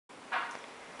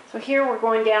So here we're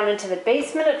going down into the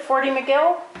basement at 40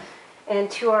 McGill,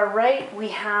 and to our right we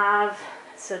have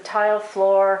tile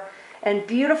floor and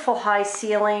beautiful high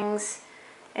ceilings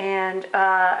and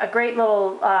a great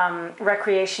little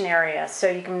recreation area, so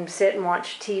you can sit and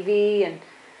watch TV,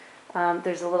 and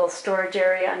there's a little storage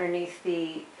area underneath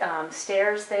the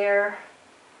stairs there,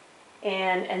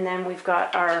 and then we've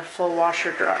got our full washer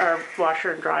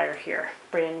and dryer here,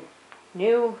 brand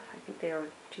new. I think they were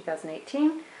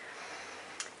 2018.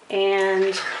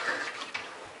 And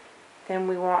then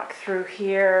we walk through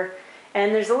here,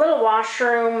 and there's a little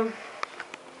washroom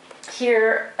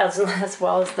here as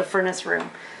well as the furnace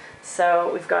room. So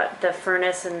we've got the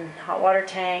furnace and hot water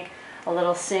tank, a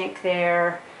little sink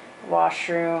there,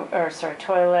 washroom, or sorry,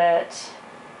 toilet,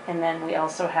 and then we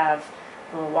also have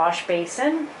a little wash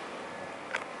basin.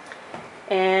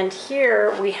 And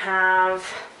here we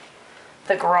have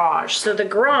the garage. So the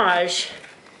garage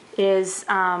is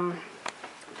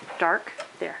dark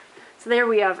there. So there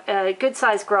we have a good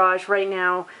sized garage right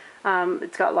now.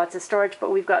 It's got lots of storage,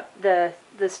 but we've got the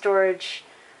storage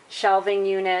shelving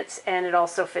units, and it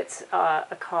also fits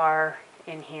a car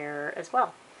in here as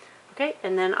well. Okay,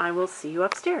 and then I will see you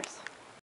upstairs.